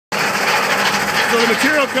So the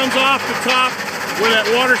material comes off the top where that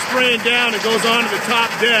water's spraying down. It goes onto the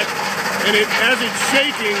top deck, and as it's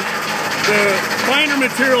shaking, the finer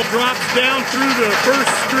material drops down through the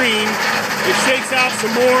first screen. It shakes out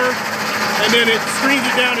some more, and then it screens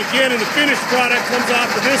it down again, and the finished product comes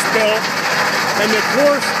off of this belt, and the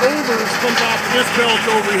coarse overs comes off of this belt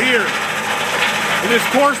over here. And this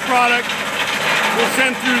coarse product will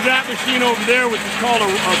send through that machine over there, which is called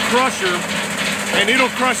a crusher, and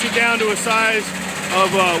it'll crush it down to a size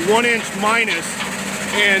of 1 inch minus.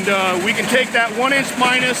 And we can take that 1 inch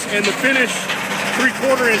minus and the finished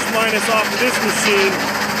 3/4 inch minus off of this machine,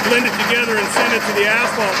 blend it together, and send it to the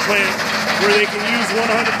asphalt plant where they can use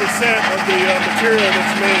 100% of the material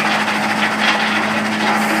that's made.